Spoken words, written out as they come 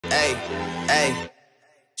Hey, hey.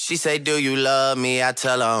 She say, do you love me? I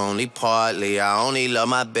tell her only partly. I only love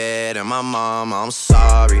my bed and my mom. I'm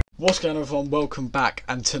sorry. What's going on, everyone? Welcome back.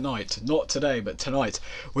 And tonight, not today, but tonight,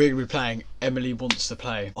 we're going to be playing Emily Wants to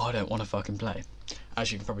Play. I don't want to fucking play.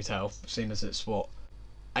 As you can probably tell, seeing as it's, what,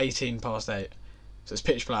 18 past 8. So it's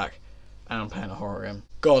pitch black, and I'm playing a horror game.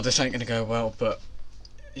 God, this ain't going to go well, but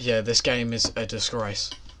yeah, this game is a disgrace.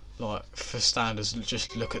 Like, for standards,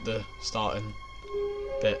 just look at the starting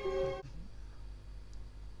bit.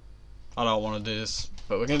 I don't want to do this,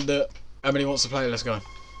 but we're going to do it. Emily Wants to Play, let's go.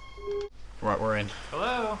 Right, we're in.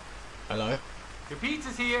 Hello? Hello? Your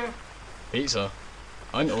pizza's here. Pizza?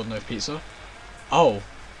 I didn't order no pizza. Oh.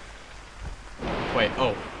 Wait,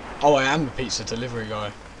 oh. Oh, I am the pizza delivery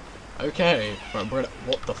guy. Okay. Right,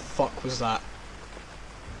 what the fuck was that?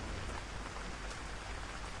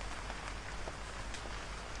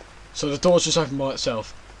 So the door's just open by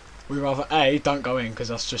itself. We rather A, don't go in because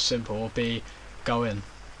that's just simple, or B, go in.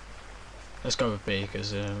 Let's go with B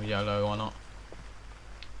because YOLO, why not?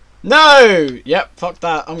 No! Yep, fuck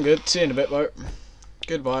that. I'm good. See you in a bit, bro.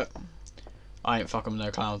 Goodbye. I ain't fucking with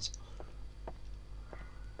no clowns.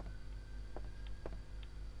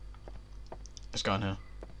 Let's go in here.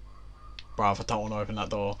 Bruv, I don't want to open that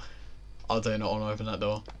door. I do not want to open that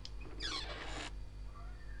door.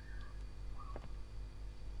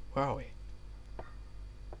 Where are we?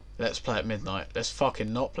 Let's play at midnight. Let's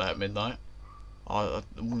fucking not play at midnight. Was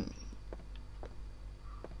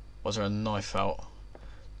there a knife out?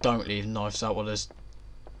 Don't leave knives out while there's...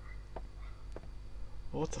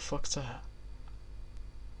 What the fuck's that?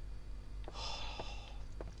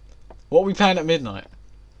 What are we playing at midnight?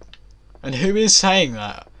 And who is saying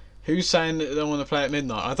that? Who's saying that they don't want to play at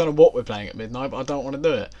midnight? I don't know what we're playing at midnight, but I don't want to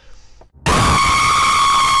do it.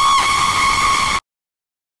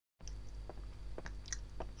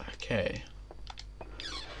 Okay.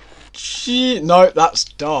 Gee, no, that's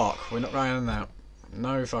dark. We're not going in there.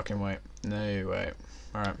 No fucking way. No way.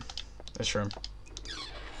 Alright. This room.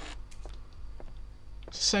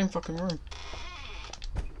 It's the same fucking room.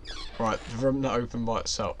 Right, the room that opened by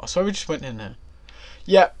itself. I swear we just went in here.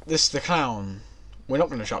 Yep, this is the clown. We're not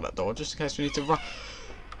going to shut that door just in case we need to run.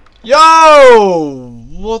 Yo!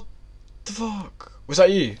 What the fuck? Was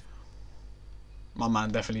that you? My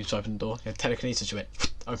man definitely just opened the door. Yeah, telekinesis, you went.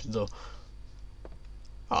 Open the door.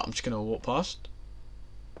 Oh, I'm just going to walk past.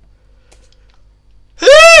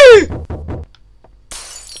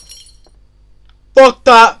 Fuck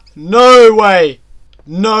that! No way!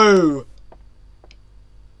 No!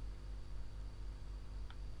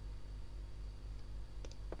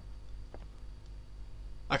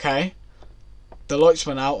 Okay. The lights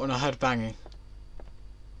went out and I heard banging.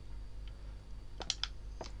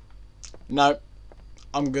 No.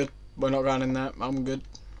 I'm good. We're not going in there. I'm good.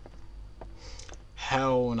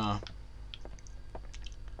 Hell no.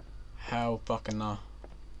 Hell fucking no.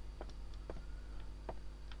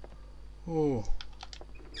 Ooh.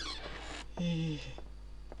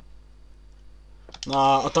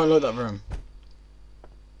 Nah, I don't like that room.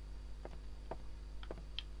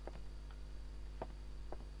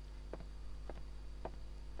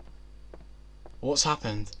 What's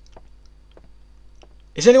happened?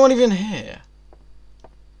 Is anyone even here?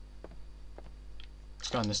 Let's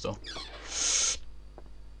go in this door.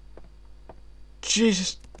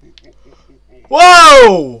 Jesus.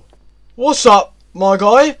 Whoa! What's up, my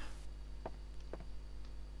guy?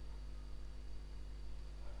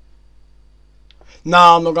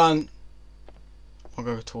 Nah, I'm not going. I'll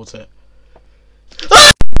go towards it.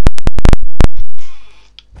 Ah!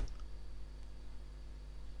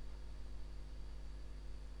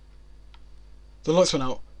 The lights went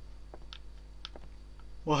out.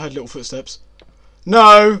 Well, I heard little footsteps.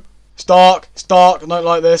 No! It's dark. It's dark. I don't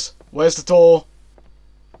like this. Where's the door?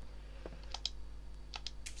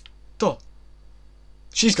 Door.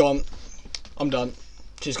 She's gone. I'm done.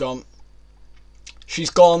 She's gone.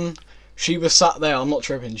 She's gone. She was sat there. I'm not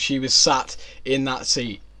tripping. She was sat in that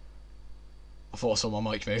seat. I thought I saw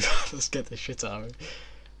my mic move. Let's get this shit out of me.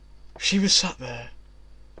 She was sat there.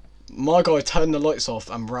 My guy turned the lights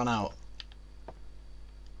off and ran out.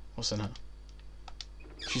 What's in her?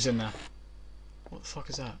 She's in there. What the fuck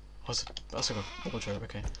is that? Oh, that's like a wardrobe.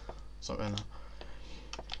 Okay. It's not going there.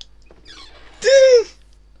 Ding!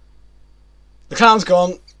 The clown's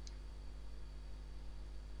gone.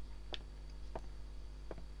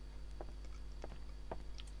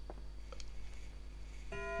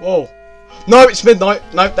 Whoa. No, it's midnight.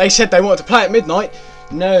 No, they said they wanted to play at midnight.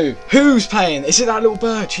 No. Who's playing? Is it that little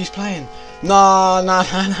bird? She's playing. Nah.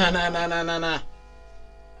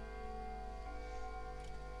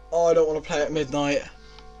 Oh, I don't want to play at midnight.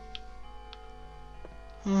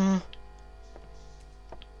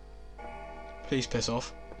 Please piss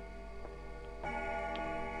off.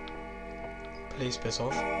 Please piss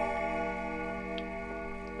off.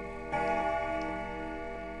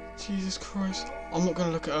 Jesus Christ. I'm not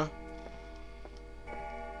gonna look at her.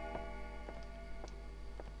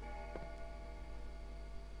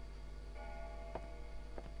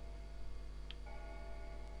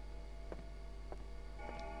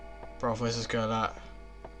 Bro, where's this girl at?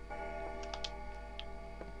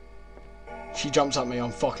 She jumps at me,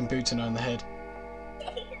 I'm fucking booting her in the head.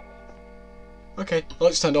 Okay,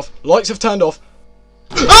 lights turned off. Lights have turned off.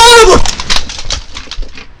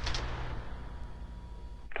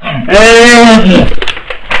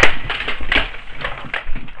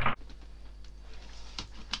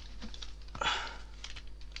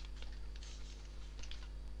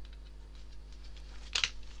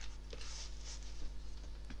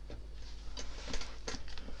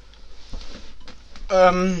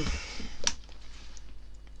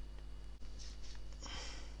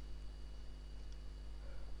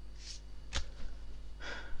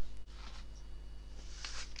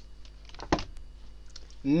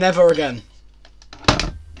 Never again.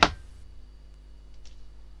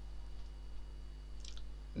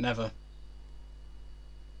 Never.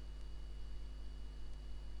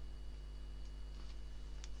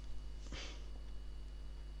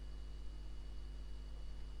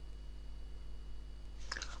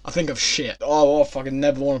 I think of shit. Oh, I fucking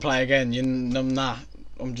never want to play again. Nah.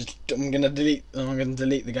 I'm gonna delete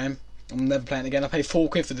the game. I'm never playing it again. I paid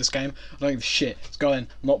 £4 for this game. I don't give a shit. It's going.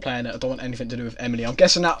 I'm not playing it. I don't want anything to do with Emily. I'm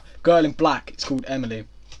guessing that girl in black is called Emily.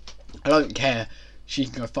 I don't care. She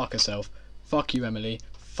can go fuck herself. Fuck you, Emily.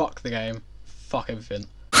 Fuck the game. Fuck everything.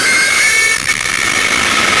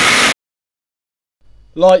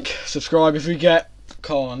 Like, subscribe if we get,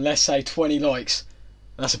 come on, let's say 20 likes.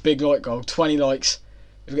 That's a big like goal. 20 likes.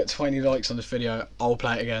 If we get 20 likes on this video, I'll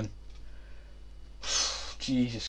play it again. Jesus